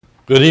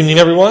Good evening,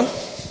 everyone.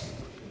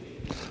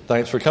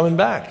 Thanks for coming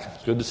back.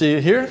 It's good to see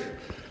you here,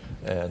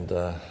 and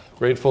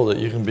grateful that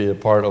you can be a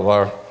part of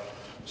our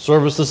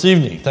service this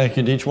evening. Thank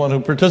you to each one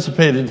who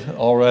participated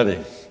already.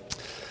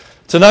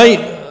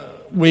 Tonight,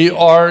 we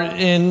are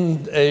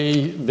in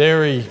a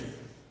very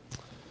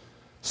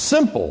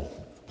simple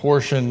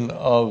portion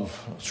of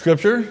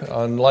Scripture,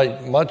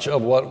 unlike much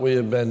of what we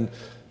have been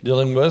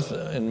dealing with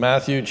in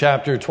Matthew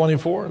chapter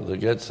 24,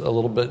 that gets a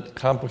little bit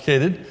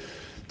complicated.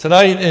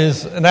 Tonight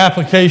is an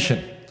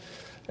application,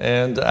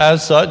 and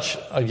as such,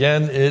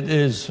 again, it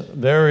is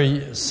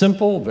very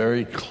simple,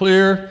 very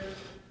clear,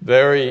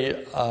 very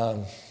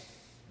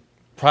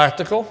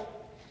practical.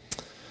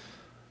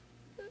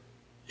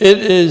 It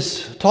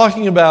is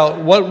talking about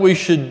what we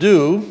should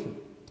do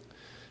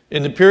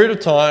in the period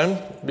of time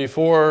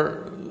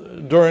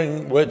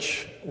during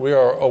which we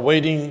are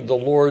awaiting the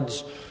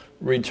Lord's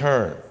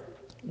return.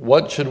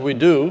 What should we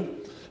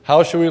do?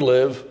 How should we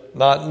live,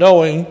 not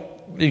knowing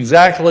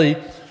exactly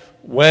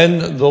when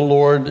the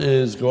Lord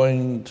is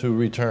going to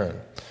return?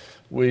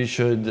 We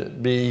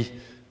should be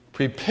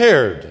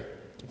prepared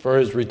for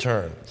His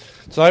return.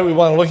 Tonight we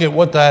want to look at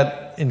what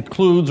that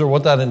includes or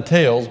what that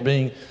entails,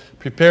 being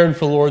prepared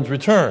for the Lord's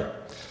return.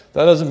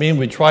 That doesn't mean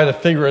we try to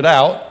figure it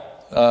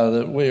out,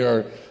 that we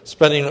are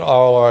spending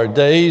all our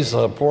days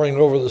poring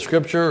over the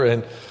Scripture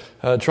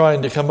and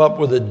trying to come up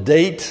with a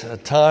date, a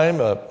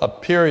time, a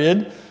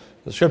period.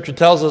 The Scripture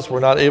tells us we're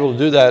not able to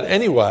do that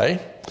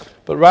anyway,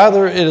 but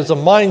rather it is a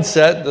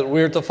mindset that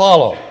we're to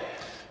follow.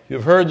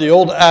 You've heard the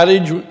old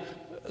adage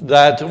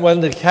that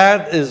when the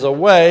cat is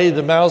away,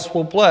 the mouse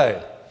will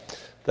play.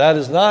 That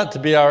is not to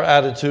be our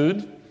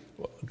attitude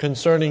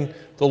concerning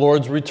the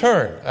Lord's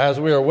return. As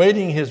we are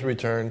waiting His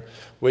return,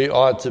 we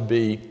ought to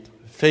be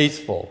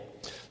faithful.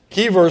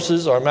 Key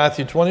verses are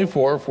Matthew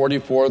 24,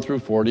 44 through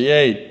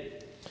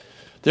 48.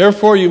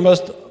 Therefore you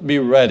must be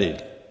ready,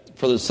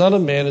 for the Son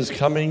of Man is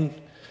coming.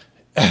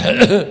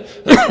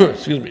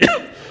 Excuse me.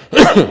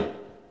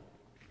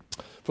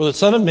 For the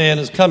Son of Man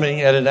is coming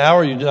at an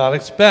hour you do not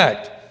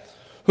expect.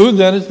 Who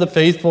then is the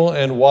faithful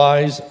and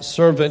wise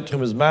servant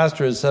whom his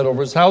master has set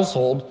over his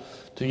household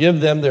to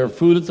give them their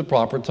food at the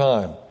proper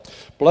time?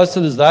 Blessed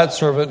is that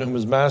servant whom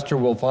his master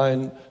will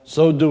find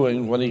so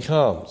doing when he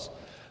comes.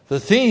 The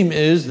theme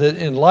is that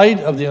in light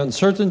of the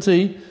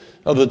uncertainty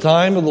of the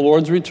time of the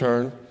Lord's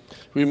return,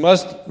 we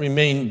must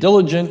remain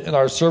diligent in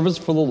our service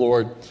for the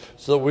Lord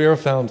so that we are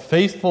found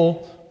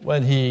faithful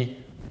when He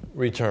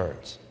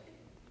returns.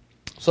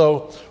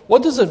 So,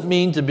 what does it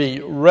mean to be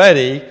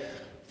ready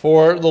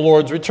for the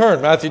Lord's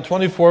return? Matthew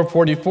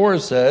 24:44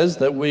 says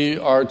that we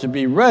are to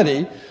be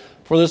ready,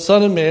 for the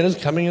Son of Man is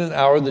coming in an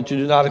hour that you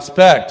do not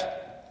expect.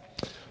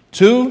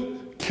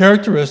 Two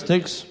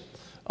characteristics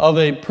of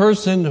a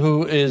person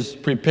who is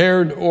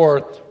prepared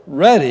or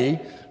ready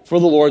for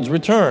the Lord's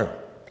return.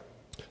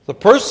 The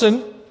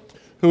person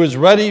who is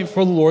ready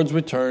for the Lord's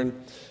return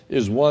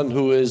is one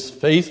who is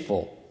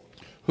faithful.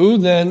 Who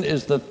then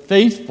is the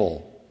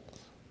faithful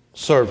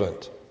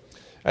servant?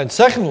 And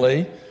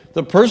secondly,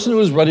 the person who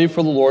is ready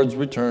for the Lord's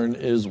return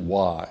is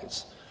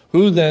wise.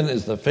 Who then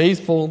is the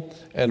faithful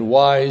and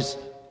wise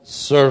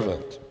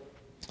servant?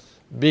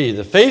 B,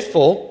 the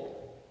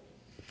faithful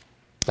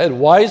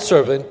and wise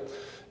servant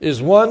is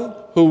one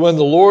who, when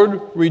the Lord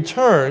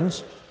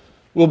returns,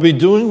 will be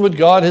doing what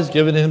God has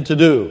given him to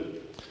do.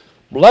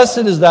 Blessed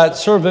is that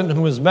servant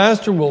whom his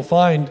master will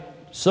find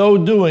so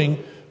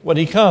doing when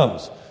he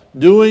comes,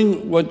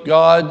 doing what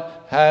God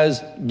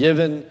has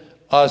given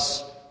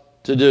us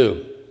to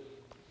do.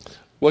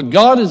 What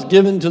God has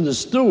given to the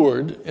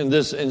steward in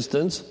this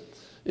instance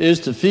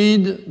is to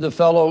feed the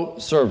fellow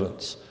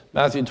servants.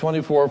 Matthew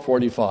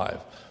 24:45.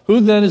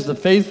 Who then is the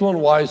faithful and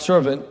wise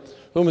servant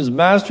whom his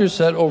master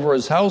set over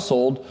his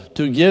household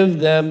to give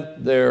them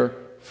their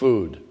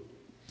food?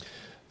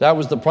 That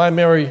was the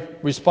primary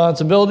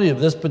responsibility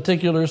of this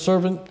particular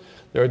servant.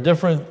 There are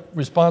different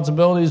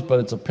responsibilities, but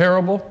it's a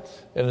parable.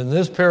 And in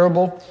this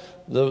parable,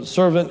 the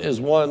servant is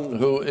one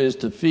who is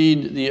to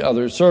feed the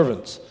other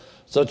servants,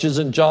 such as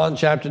in John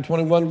chapter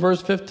 21,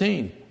 verse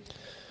 15.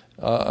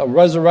 A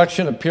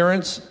resurrection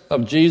appearance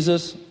of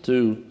Jesus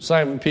to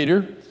Simon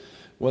Peter.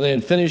 When they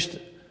had finished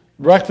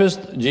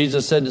breakfast,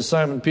 Jesus said to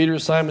Simon Peter,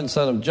 Simon,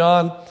 son of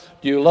John,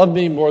 do you love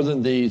me more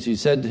than these? He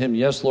said to him,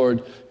 yes,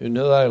 Lord, you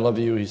know that I love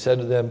you. He said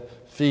to them,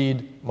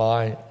 feed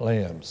my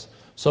lambs.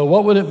 So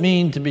what would it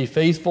mean to be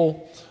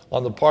faithful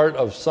on the part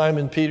of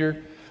Simon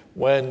Peter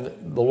when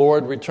the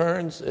Lord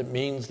returns? It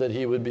means that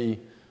he would be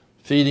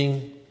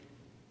feeding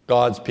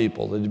God's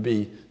people, that he'd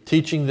be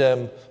teaching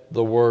them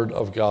the Word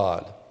of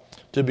God.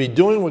 To be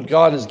doing what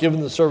God has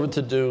given the servant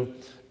to do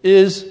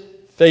is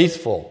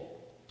faithful.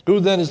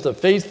 Who then is the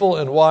faithful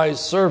and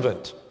wise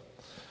servant?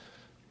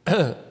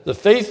 The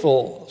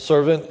faithful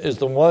servant is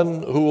the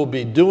one who will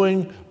be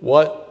doing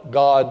what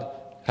God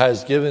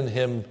has given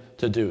him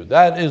to do.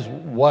 That is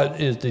what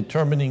is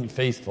determining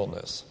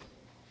faithfulness.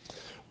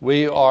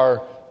 We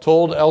are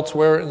told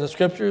elsewhere in the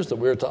Scriptures that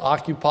we are to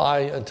occupy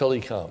until He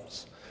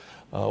comes.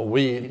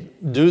 We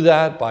do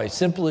that by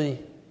simply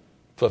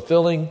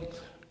fulfilling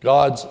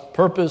God's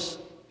purpose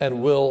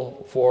and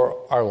will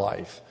for our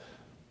life.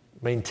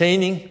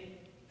 Maintaining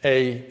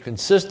a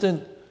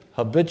consistent,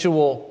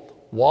 habitual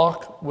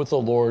walk with the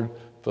Lord,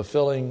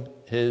 fulfilling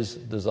his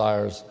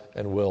desires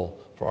and will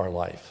for our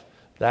life.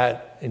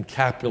 That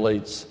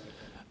encapsulates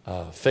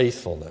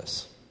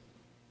faithfulness.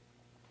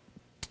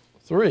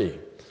 3,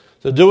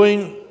 so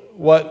doing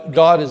what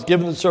God has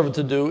given the servant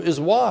to do is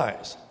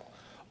wise.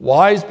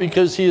 Wise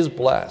because he is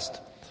blessed.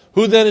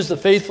 Who then is the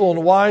faithful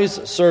and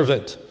wise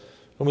servant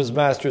whom his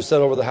master has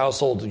set over the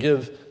household to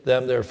give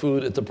them their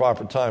food at the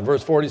proper time?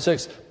 Verse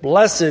 46,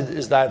 blessed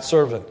is that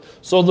servant.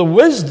 So the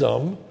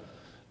wisdom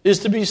is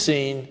to be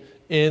seen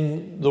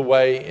in the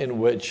way in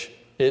which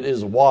it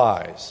is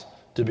wise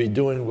to be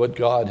doing what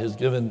God has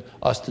given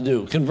us to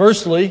do.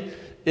 Conversely,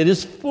 it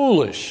is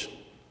foolish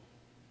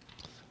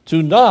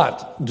to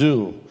not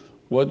do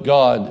what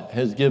God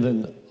has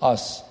given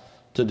us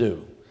to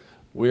do.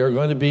 We are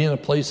going to be in a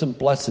place of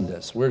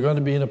blessedness. We're going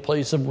to be in a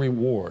place of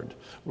reward.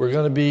 We're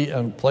going to be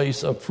in a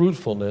place of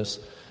fruitfulness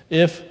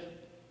if,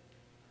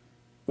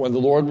 when the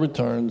Lord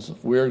returns,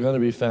 we're going to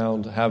be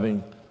found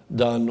having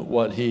done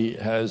what he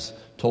has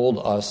told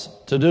us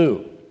to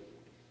do.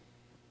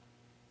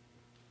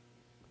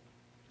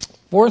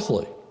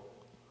 Fourthly,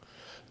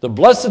 the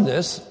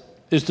blessedness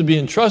is to be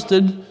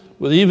entrusted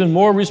with even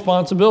more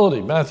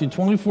responsibility. Matthew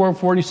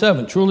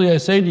 24:47, truly I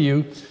say to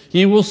you,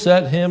 he will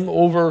set him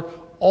over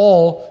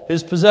all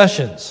his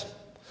possessions.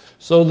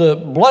 So the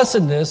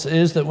blessedness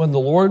is that when the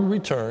Lord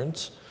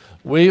returns,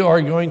 we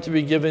are going to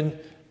be given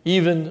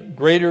even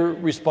greater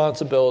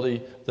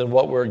responsibility than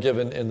what we're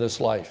given in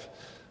this life.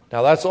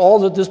 Now that's all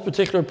that this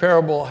particular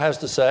parable has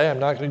to say. I'm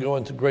not going to go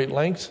into great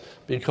lengths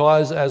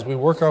because as we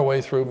work our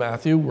way through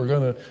Matthew, we're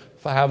going to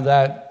have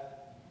that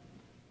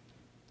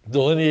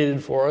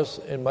delineated for us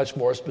in much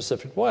more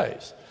specific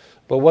ways.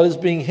 But what is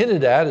being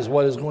hinted at is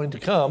what is going to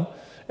come,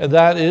 and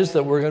that is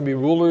that we're going to be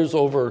rulers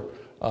over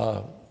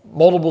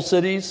multiple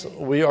cities.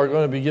 We are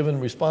going to be given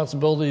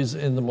responsibilities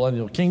in the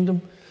millennial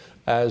kingdom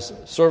as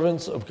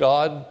servants of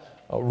God,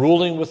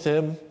 ruling with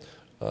him,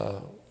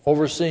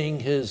 overseeing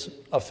his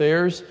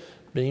affairs,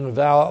 being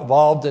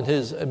involved in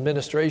his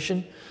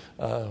administration.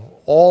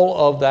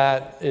 All of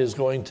that is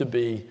going to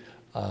be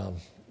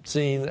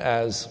seen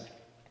as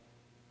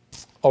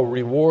a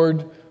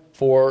reward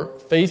for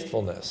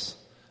faithfulness.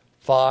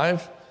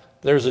 5,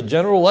 there's a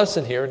general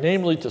lesson here,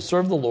 namely to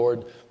serve the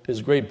Lord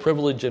is great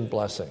privilege and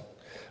blessing.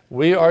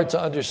 We are to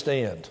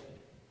understand,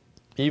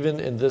 even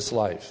in this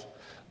life,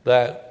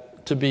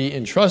 that to be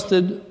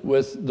entrusted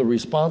with the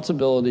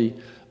responsibility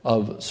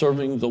of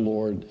serving the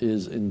Lord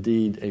is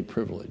indeed a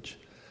privilege.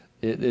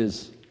 It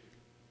is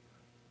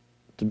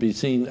to be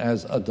seen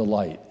as a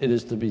delight. It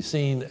is to be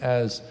seen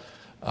as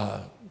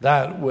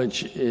that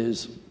which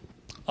is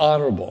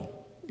honorable,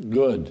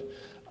 good,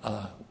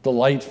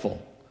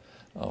 delightful.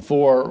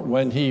 For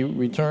when he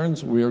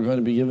returns, we are going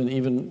to be given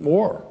even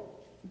more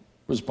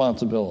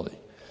responsibility.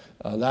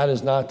 That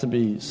is not to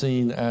be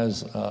seen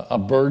as a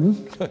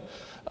burden.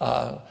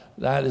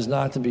 That is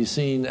not to be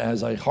seen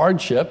as a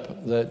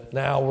hardship, that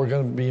now we're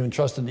going to be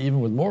entrusted even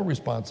with more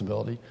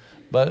responsibility,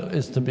 but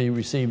is to be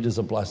received as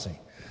a blessing.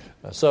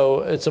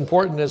 So it's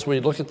important as we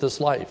look at this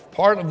life.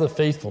 Part of the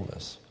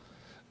faithfulness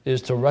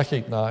is to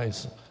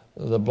recognize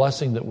the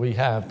blessing that we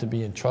have to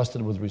be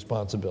entrusted with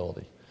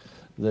responsibility,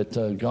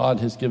 that God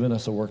has given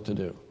us a work to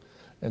do.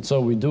 And so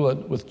we do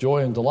it with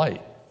joy and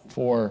delight,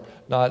 for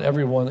not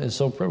everyone is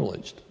so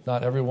privileged.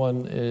 Not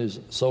everyone is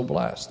so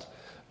blessed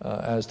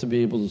as to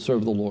be able to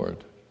serve the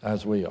Lord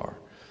as we are.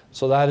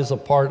 So that is a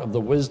part of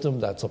the wisdom,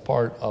 that's a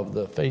part of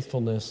the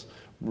faithfulness,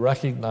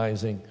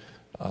 recognizing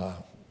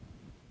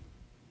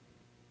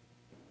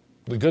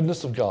the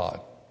goodness of God,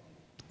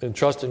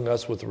 entrusting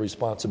us with the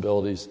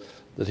responsibilities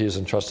that he has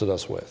entrusted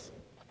us with.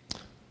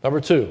 Number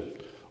 2,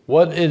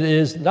 what it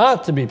is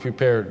not to be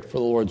prepared for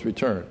the Lord's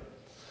return.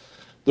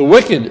 The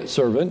wicked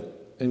servant,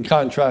 in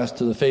contrast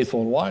to the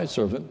faithful and wise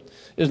servant,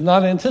 is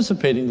not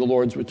anticipating the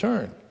Lord's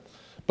return.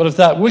 But if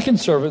that wicked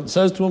servant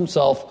says to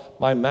himself,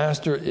 my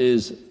master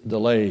is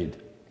delayed,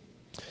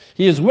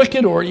 he is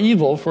wicked or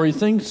evil, for he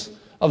thinks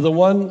of the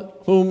one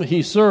whom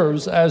he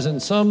serves as in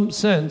some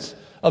sense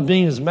of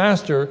being his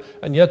master,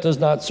 and yet does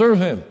not serve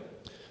him.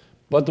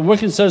 But the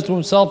wicked says to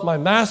himself, my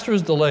master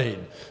is delayed.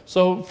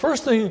 So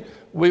first thing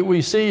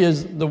we see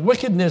is the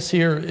wickedness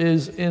here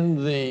is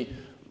in the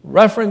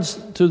reference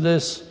to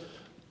this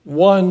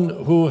one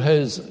who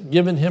has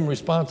given him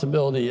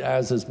responsibility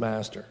as his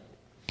master.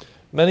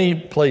 Many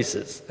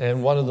places,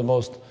 and one of the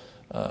most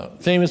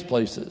famous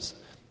places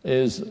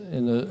is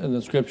in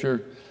the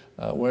scripture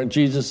where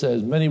Jesus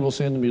says, many will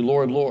say unto me,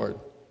 Lord, Lord,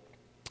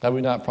 have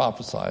we not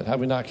prophesied? Have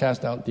we not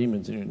cast out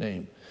demons in your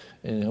name?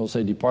 And he'll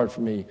say, depart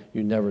from me,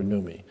 you never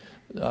knew me.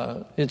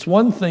 It's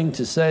one thing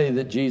to say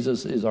that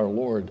Jesus is our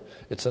Lord.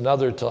 It's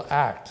another to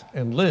act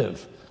and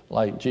live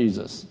like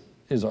Jesus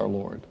is our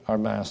Lord, our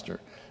Master.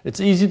 It's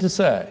easy to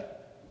say,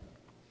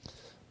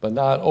 but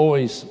not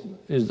always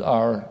is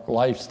our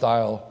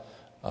lifestyle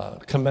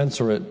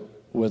commensurate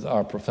with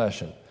our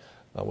profession.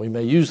 We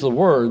may use the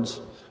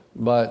words,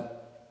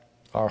 but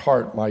our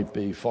heart might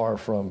be far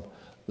from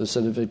the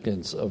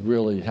significance of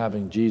really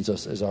having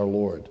Jesus as our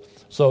Lord.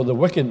 So the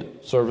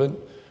wicked servant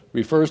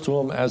refers to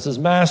him as his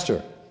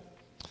master.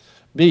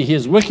 B, he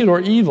is wicked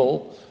or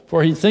evil,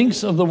 for he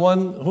thinks of the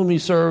one whom he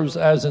serves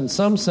as in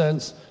some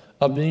sense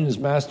of being his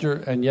master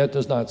and yet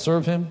does not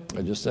serve him.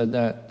 I just said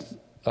that.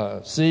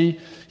 C,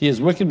 he is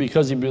wicked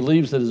because he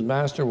believes that his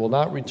master will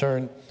not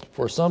return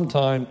for some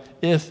time,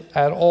 if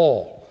at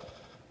all.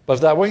 But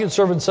if that wicked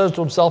servant says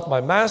to himself, my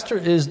master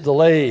is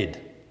delayed.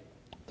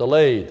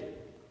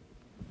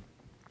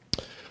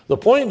 The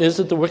point is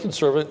that the wicked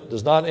servant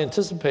does not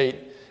anticipate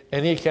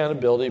any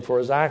accountability for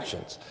his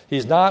actions.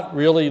 He's not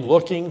really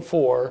looking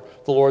for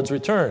the Lord's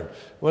return.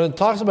 When it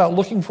talks about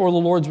looking for the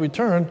Lord's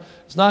return,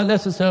 it's not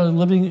necessarily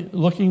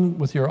looking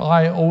with your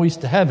eye always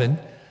to heaven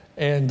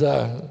and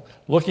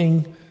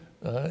looking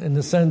in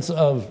the sense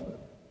of,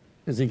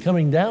 is he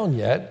coming down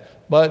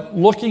yet? But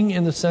looking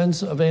in the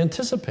sense of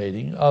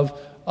anticipating,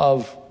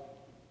 of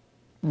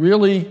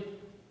really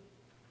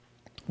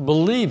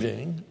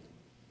believing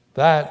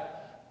that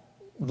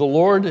the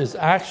Lord is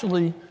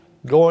actually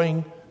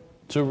going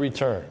to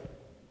return.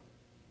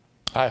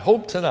 I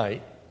hope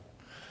tonight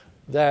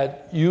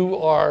that you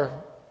are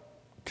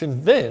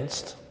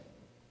convinced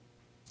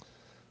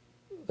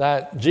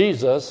that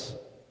Jesus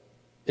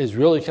is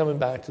really coming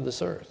back to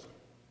this earth.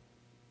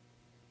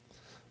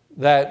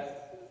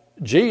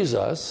 That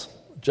Jesus,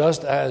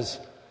 just as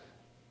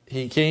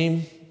he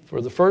came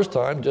for the first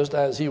time, just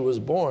as he was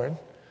born,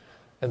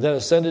 and then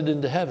ascended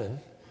into heaven,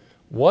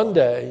 one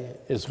day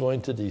is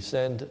going to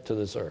descend to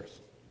this earth.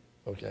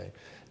 Okay?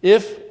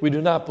 If we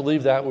do not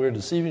believe that, we're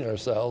deceiving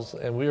ourselves,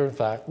 and we are in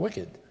fact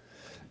wicked.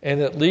 And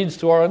it leads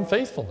to our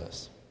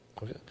unfaithfulness.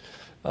 Okay?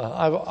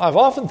 I've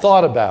often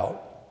thought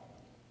about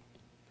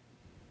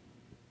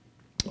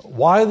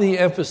why the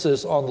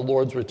emphasis on the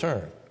Lord's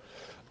return.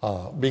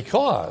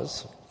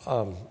 Because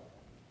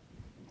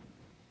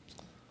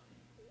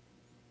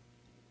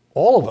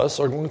all of us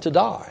are going to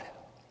die.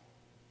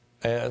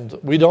 And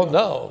we don't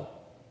know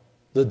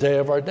the day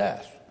of our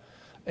death.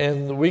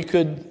 And we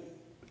could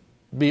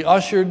be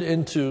ushered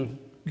into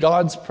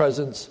God's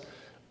presence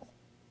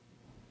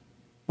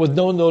with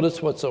no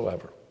notice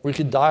whatsoever. We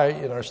could die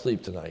in our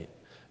sleep tonight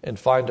and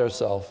find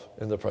ourselves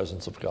in the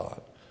presence of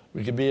God.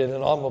 We could be in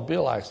an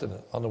automobile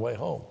accident on the way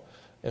home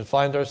and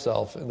find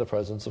ourselves in the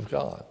presence of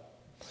God.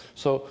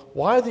 So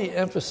why the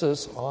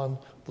emphasis on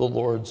the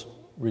Lord's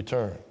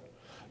return?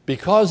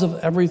 Because of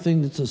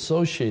everything that's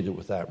associated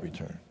with that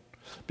return.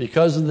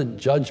 Because of the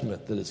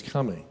judgment that is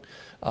coming.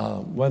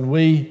 When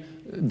we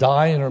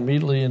die and are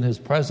immediately in his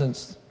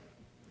presence,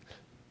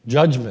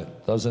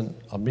 judgment doesn't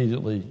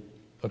immediately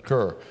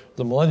occur.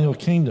 The millennial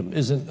kingdom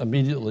isn't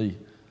immediately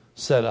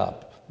set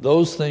up.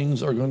 Those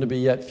things are going to be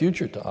yet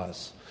future to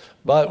us.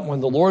 But when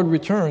the Lord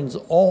returns,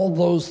 all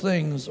those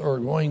things are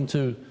going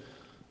to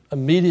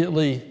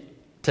immediately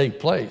take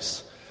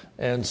place.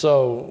 And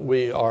so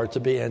we are to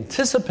be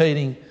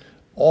anticipating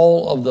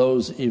all of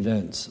those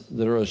events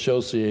that are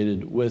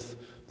associated with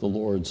the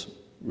Lord's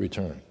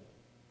return.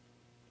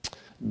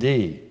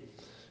 D,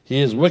 he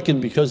is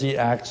wicked because he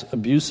acts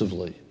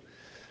abusively.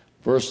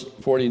 Verse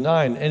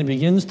 49, and he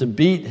begins to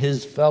beat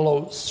his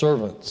fellow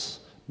servants.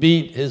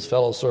 Beat his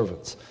fellow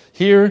servants.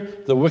 Here,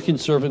 the wicked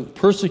servant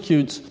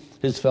persecutes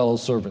his fellow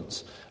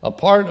servants. A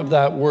part of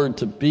that word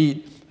to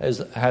beat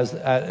has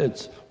at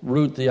its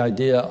root the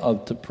idea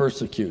of to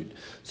persecute.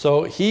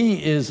 So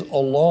he is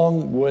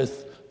along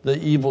with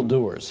the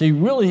evildoers. He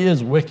really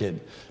is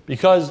wicked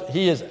because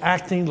he is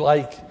acting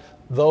like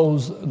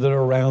those that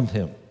are around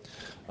him.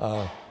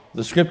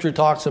 The scripture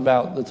talks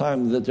about the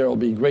time that there will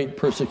be great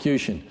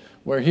persecution,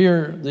 where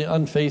here the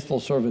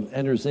unfaithful servant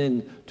enters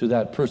into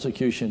that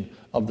persecution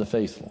of the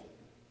faithful.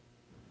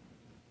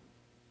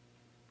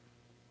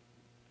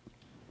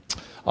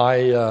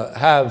 I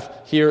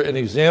have here an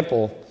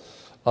example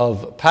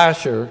of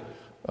Pashur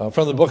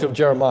from the book of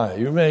Jeremiah.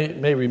 You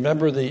may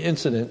remember the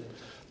incident.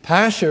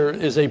 Pashur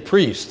is a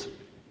priest.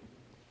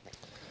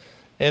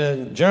 And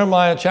in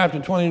Jeremiah chapter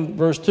 20,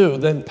 verse 2,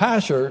 then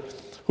Pashur,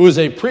 who is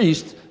a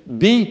priest,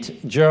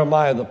 beat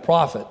Jeremiah the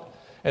prophet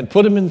and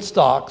put him in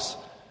stocks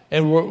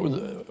and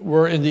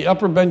were in the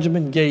upper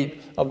Benjamin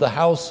gate of the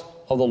house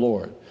of the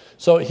Lord.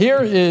 So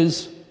here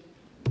is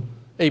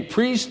a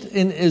priest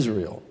in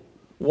Israel,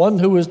 one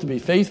who is to be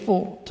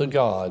faithful to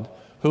God,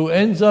 who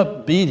ends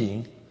up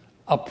beating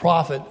a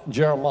prophet,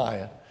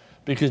 Jeremiah,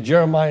 because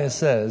Jeremiah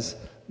says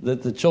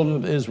that the children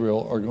of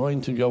Israel are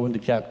going to go into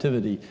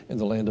captivity in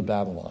the land of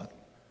Babylon.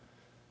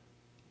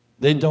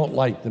 They don't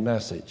like the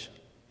message.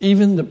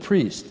 Even the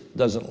priest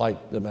doesn't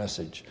like the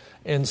message.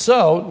 And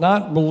so,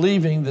 not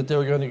believing that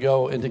they're going to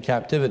go into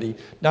captivity,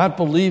 not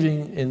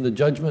believing in the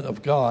judgment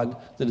of God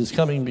that is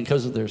coming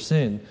because of their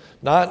sin,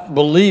 not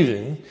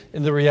believing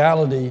in the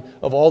reality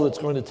of all that's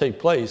going to take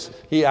place,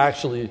 he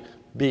actually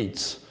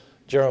beats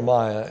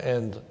Jeremiah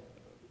and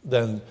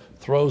then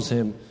throws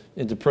him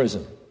into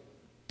prison.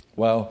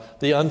 Well,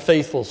 the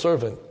unfaithful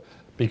servant,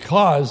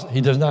 because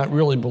he does not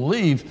really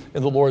believe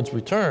in the Lord's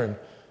return,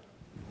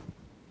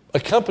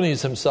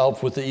 accompanies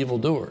himself with the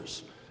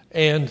evildoers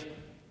and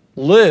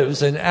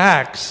lives and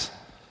acts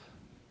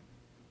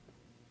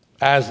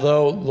as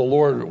though the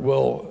Lord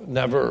will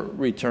never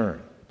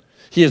return.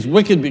 He is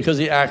wicked because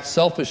he acts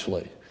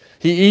selfishly.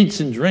 He eats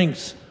and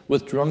drinks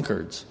with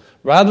drunkards.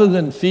 Rather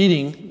than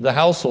feeding the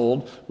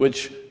household,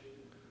 which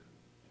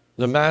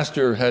the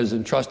master has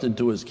entrusted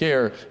to his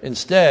care,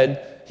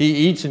 instead,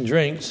 he eats and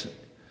drinks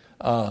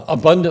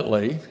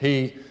abundantly.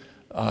 He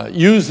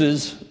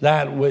uses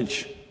that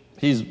which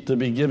he's to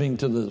be giving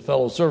to the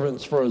fellow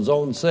servants for his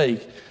own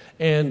sake,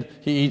 and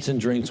he eats and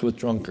drinks with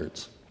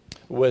drunkards,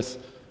 with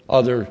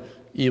other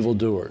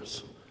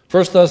evildoers.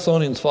 1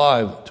 Thessalonians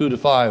 5,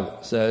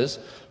 2-5 says,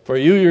 "For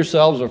you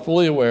yourselves are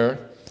fully aware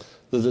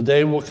that the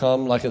day will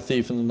come like a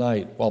thief in the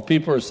night. While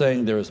people are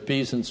saying there is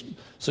peace and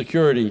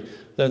security,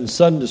 then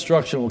sudden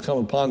destruction will come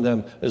upon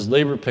them as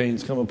labor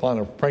pains come upon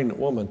a pregnant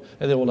woman,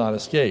 and they will not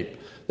escape.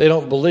 They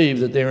don't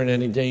believe that they are in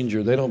any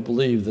danger. They don't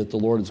believe that the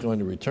Lord is going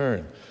to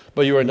return.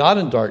 But you are not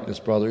in darkness,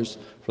 brothers,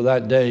 for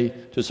that day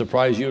to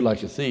surprise you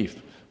like a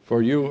thief.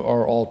 For you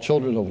are all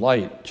children of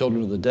light,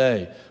 children of the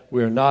day.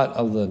 We are not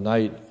of the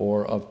night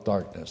or of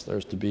darkness."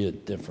 There's to be a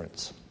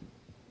difference.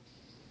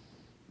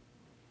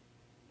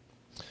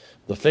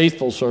 The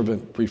faithful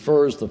servant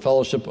prefers the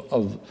fellowship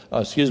of,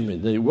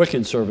 the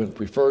wicked servant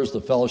prefers the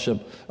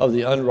fellowship of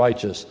the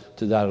unrighteous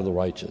to that of the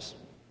righteous.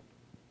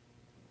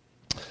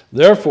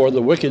 Therefore,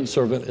 the wicked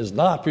servant is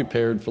not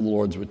prepared for the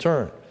Lord's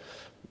return.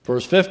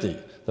 Verse 50,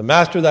 "The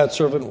master of that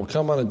servant will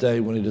come on a day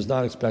when he does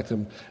not expect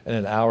him, and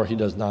an hour he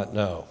does not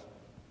know.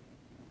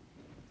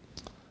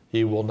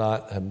 He will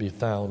not be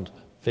found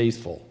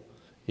faithful.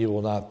 He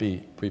will not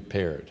be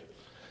prepared."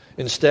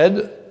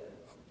 Instead,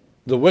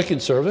 the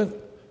wicked servant,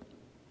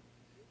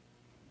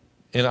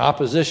 in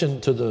opposition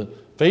to the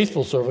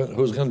faithful servant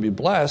who is going to be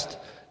blessed,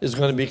 is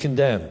going to be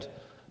condemned.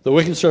 The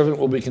wicked servant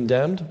will be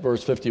condemned,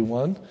 verse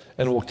 51,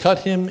 and will cut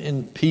him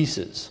in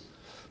pieces.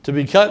 To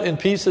be cut in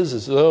pieces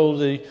is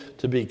literally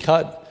to be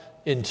cut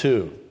in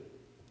two.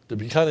 To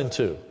be cut in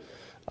two.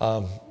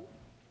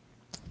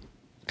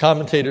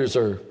 Commentators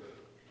are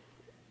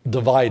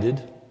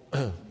divided,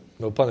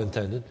 no pun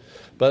intended,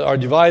 but are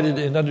divided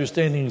in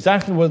understanding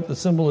exactly what the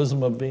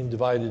symbolism of being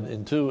divided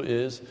in two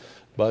is.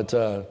 But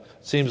it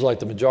seems like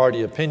the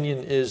majority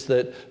opinion is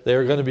that they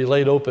are going to be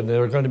laid open. They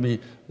are going to be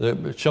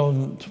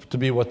shown to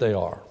be what they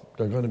are.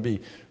 They're going to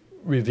be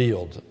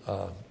revealed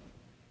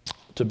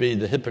to be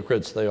the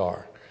hypocrites they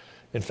are.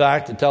 In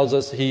fact, it tells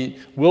us he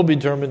will be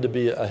determined to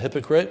be a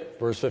hypocrite,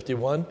 verse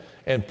 51,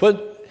 and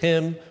put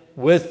him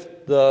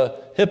with the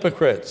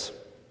hypocrites.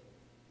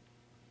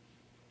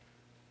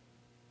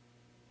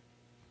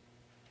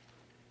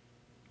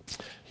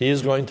 He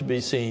is going to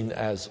be seen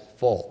as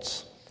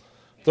false.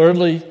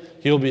 Thirdly,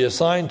 he will be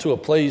assigned to a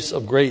place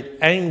of great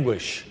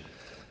anguish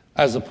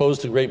as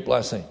opposed to great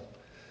blessing.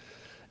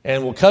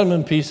 And will cut him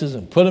in pieces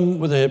and put him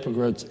with the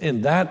hypocrites.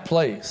 In that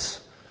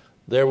place,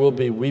 there will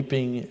be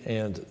weeping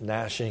and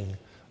gnashing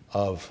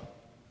of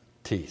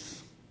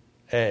teeth.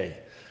 A,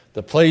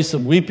 the place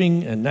of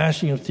weeping and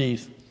gnashing of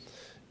teeth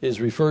is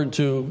referred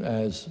to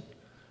as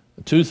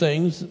two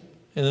things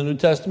in the New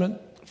Testament.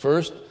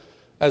 First,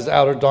 as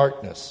outer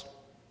darkness.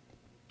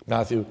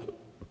 Matthew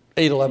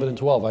 8, 11, and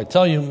 12. "I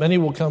tell you, many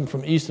will come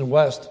from east and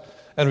west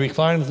and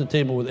recline at the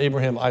table with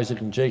Abraham,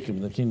 Isaac, and Jacob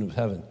in the kingdom of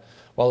heaven,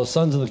 while the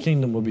sons of the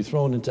kingdom will be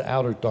thrown into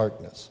outer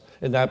darkness.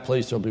 In that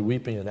place there will be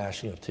weeping and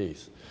gnashing of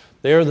teeth."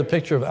 There, the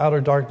picture of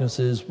outer darkness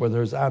is where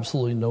there's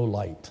absolutely no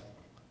light.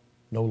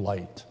 No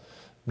light,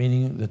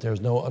 meaning that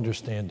there's no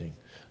understanding.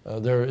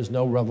 There is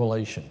no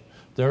revelation.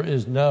 There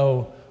is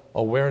no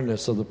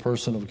awareness of the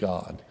person of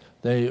God.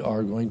 They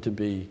are going to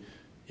be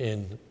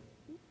in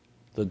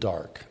the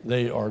dark.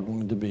 They are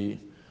going to be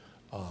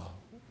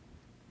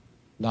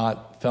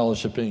not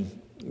fellowshipping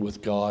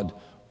with God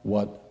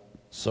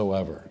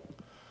whatsoever.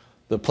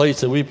 The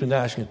place of weeping and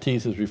gnashing of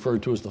teeth is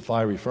referred to as the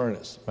fiery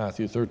furnace,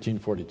 Matthew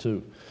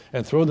 13:42.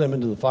 "And throw them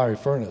into the fiery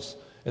furnace.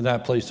 In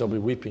that place there will be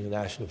weeping and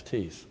gnashing of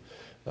teeth."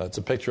 It's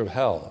a picture of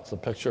hell. It's a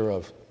picture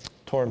of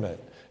torment.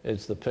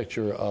 It's the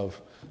picture of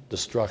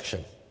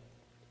destruction.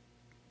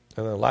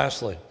 And then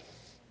lastly,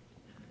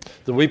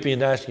 the weeping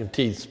and gnashing of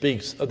teeth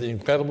speaks of the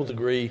incredible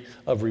degree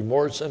of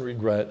remorse and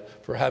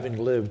regret for having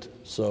lived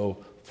so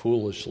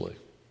foolishly.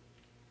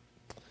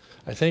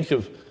 I think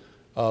of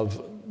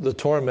the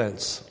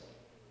torments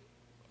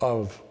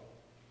of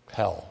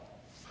hell.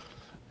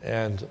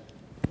 And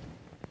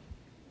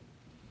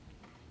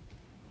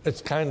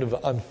it's kind of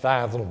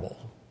unfathomable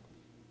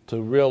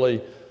to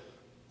really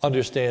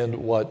understand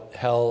what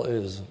hell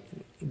is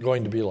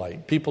going to be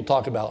like. People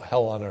talk about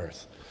hell on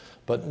earth,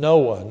 but no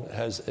one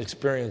has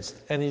experienced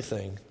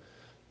anything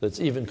that's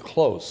even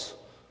close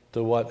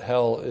to what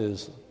hell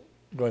is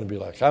going to be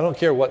like. I don't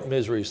care what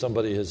misery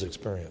somebody has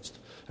experienced.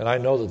 And I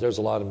know that there's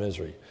a lot of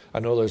misery. I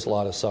know there's a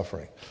lot of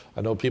suffering.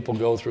 I know people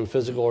go through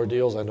physical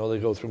ordeals. I know they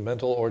go through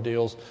mental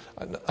ordeals.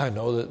 I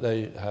know that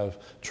they have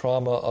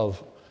trauma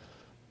of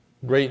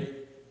great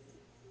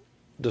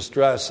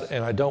distress,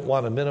 and I don't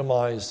want to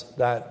minimize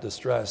that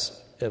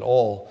distress at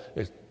all,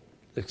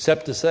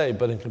 except to say,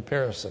 but in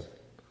comparison,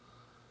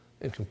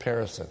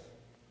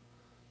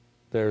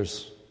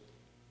 there's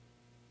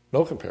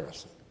no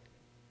comparison.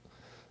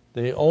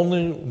 The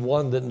only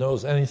one that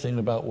knows anything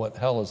about what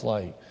hell is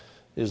like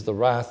is the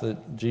wrath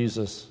that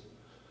Jesus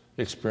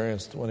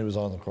experienced when he was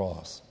on the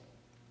cross.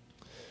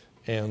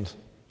 And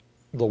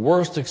the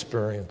worst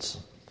experience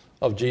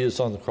of Jesus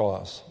on the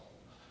cross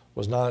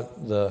was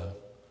not the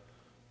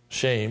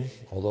shame,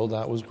 although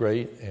that was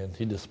great, and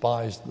he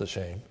despised the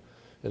shame.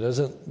 It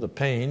isn't the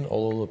pain,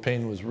 although the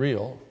pain was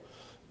real,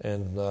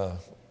 and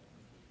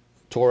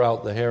tore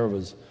out the hair of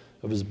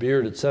his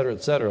beard,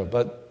 etc.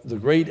 But the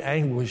great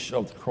anguish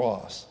of the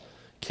cross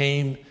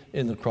came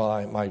in the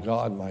cry, my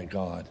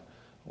God,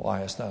 why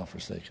hast thou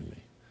forsaken me?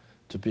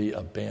 To be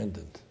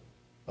abandoned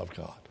of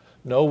God.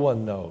 No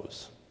one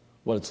knows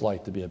what it's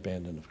like to be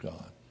abandoned of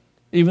God.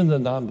 Even the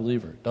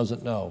non-believer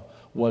doesn't know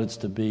what it's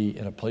to be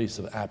in a place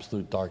of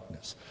absolute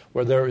darkness,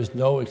 where there is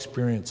no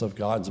experience of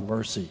God's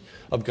mercy,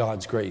 of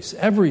God's grace.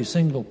 Every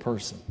single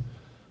person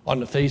on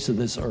the face of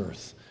this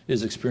earth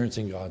is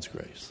experiencing God's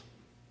grace.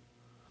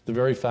 The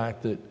very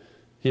fact that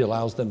he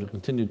allows them to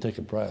continue to take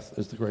a breath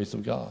is the grace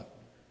of God.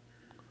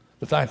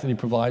 The fact that he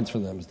provides for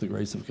them is the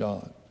grace of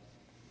God.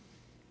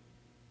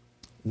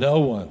 No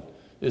one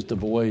is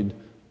devoid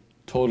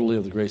totally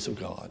of the grace of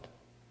God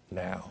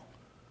now,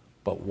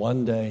 but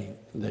one day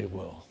they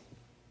will.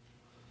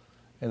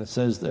 And it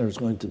says there's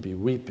going to be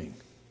weeping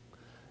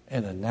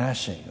and a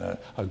gnashing,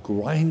 a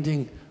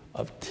grinding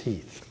of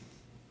teeth.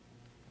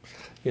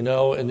 You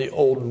know, in the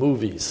old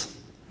movies,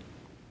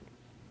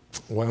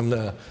 when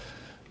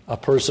a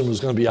person was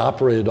going to be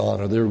operated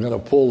on, or they were going to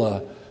pull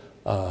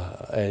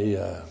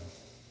a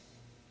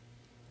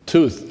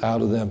tooth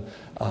out of them,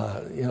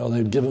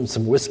 they'd give them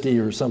some whiskey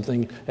or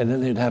something, and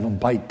then they'd have them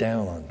bite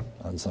down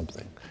on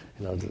something,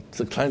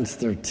 to cleanse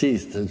their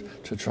teeth,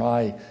 to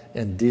try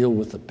and deal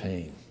with the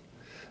pain.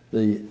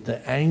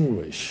 The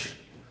anguish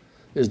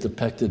is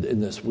depicted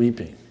in this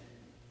weeping,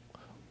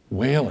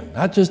 wailing,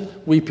 not just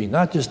weeping,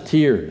 not just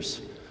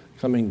tears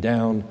coming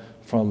down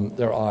from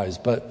their eyes,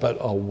 but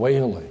a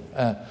wailing,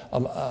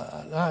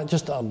 not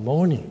just a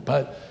moaning,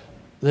 but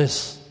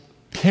this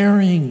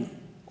carrying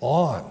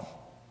on,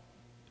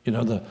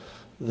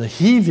 the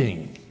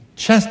heaving,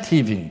 chest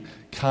heaving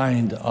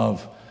kind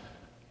of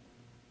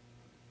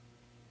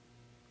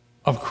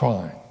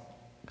crying.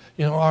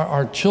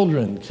 Our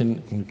children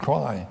can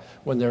cry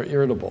when they're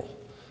irritable.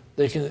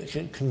 They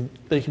can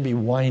be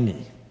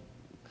whiny.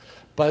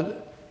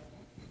 But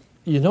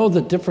you know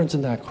the difference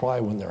in that cry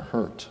when they're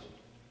hurt.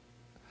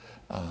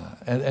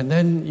 And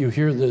then you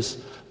hear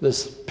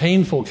this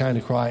painful kind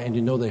of cry, and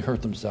you know they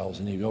hurt themselves,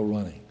 and you go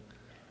running.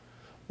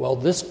 Well,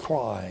 this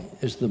cry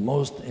is the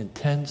most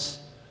intense,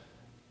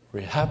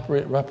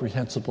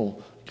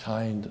 reprehensible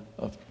kind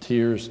of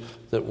tears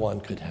that one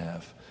could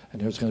have.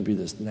 And there's going to be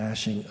this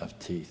gnashing of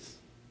teeth.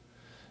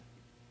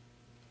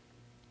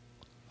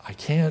 I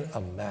can't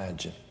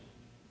imagine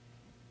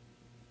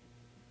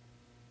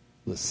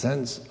the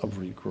sense of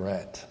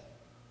regret.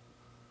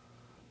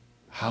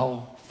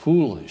 How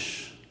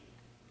foolish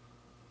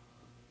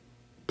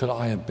could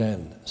I have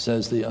been,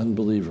 says the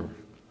unbeliever,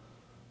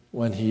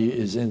 when he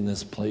is in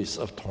this place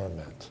of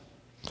torment.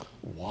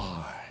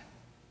 Why?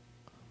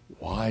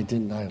 Why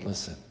didn't I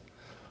listen?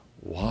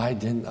 Why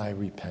didn't I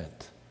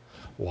repent?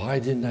 Why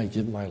didn't I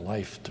give my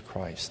life to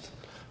Christ?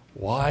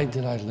 Why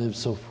did I live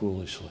so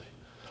foolishly?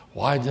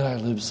 Why did I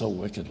live so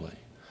wickedly?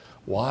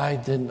 Why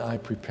didn't I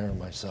prepare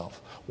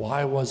myself?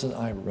 Why wasn't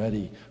I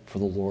ready for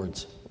the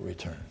Lord's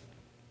return?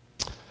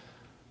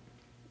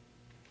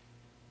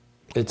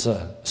 It's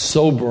a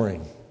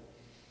sobering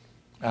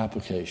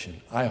application.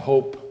 I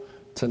hope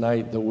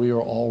tonight that we are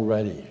all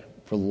ready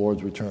for the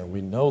Lord's return.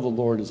 We know the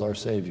Lord is our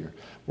Savior.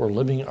 We're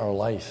living our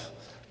life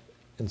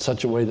in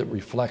such a way that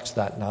reflects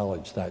that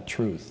knowledge, that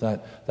truth,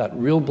 that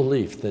real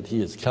belief that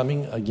he is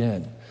coming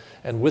again.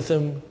 And with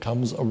him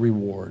comes a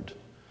reward.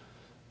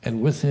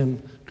 And with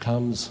him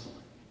comes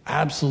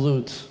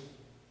absolute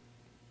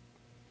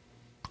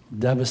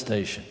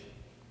devastation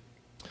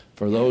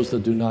for those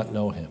that do not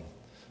know him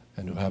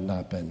and who have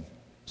not been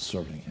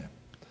serving him.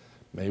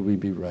 May we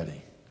be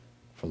ready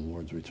for the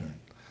Lord's return.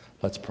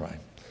 Let's pray.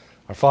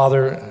 Our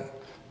Father,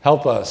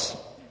 help us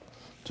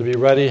to be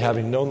ready,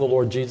 having known the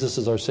Lord Jesus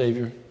as our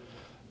Savior,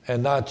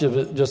 and not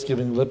just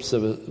giving lip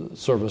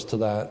service to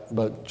that,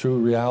 but true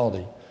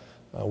reality.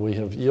 We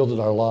have yielded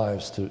our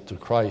lives to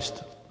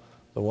Christ,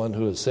 the one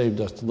who has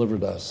saved us,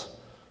 delivered us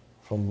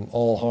from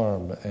all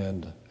harm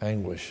and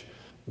anguish.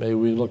 May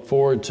we look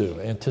forward to,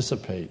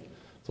 anticipate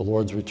the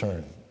Lord's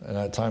return and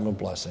that time of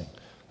blessing,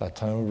 that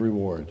time of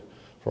reward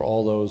for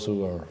all those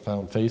who are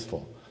found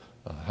faithful,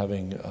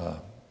 having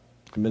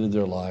committed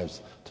their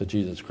lives to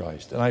Jesus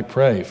Christ. And I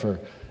pray for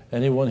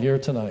anyone here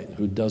tonight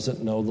who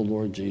doesn't know the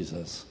Lord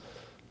Jesus.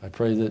 I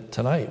pray that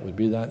tonight would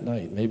be that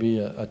night. Maybe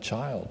a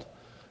child,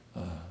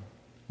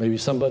 maybe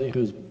somebody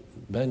who's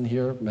been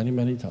here many,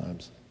 many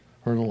times,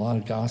 heard a lot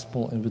of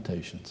gospel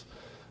invitations,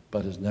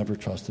 but has never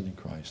trusted in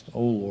Christ.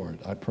 Oh, Lord,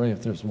 I pray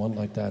if there's one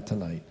like that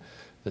tonight,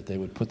 that they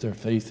would put their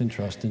faith and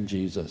trust in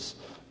Jesus,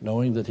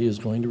 knowing that he is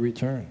going to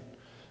return.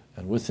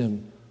 And with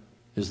him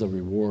is the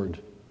reward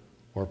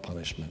or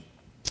punishment.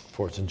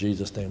 For it's in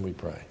Jesus' name we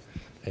pray.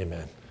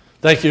 Amen.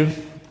 Thank you.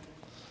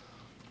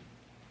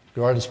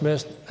 You are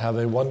dismissed. Have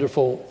a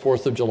wonderful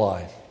 4th of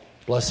July.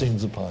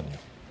 Blessings upon you.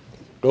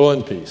 Go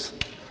in peace.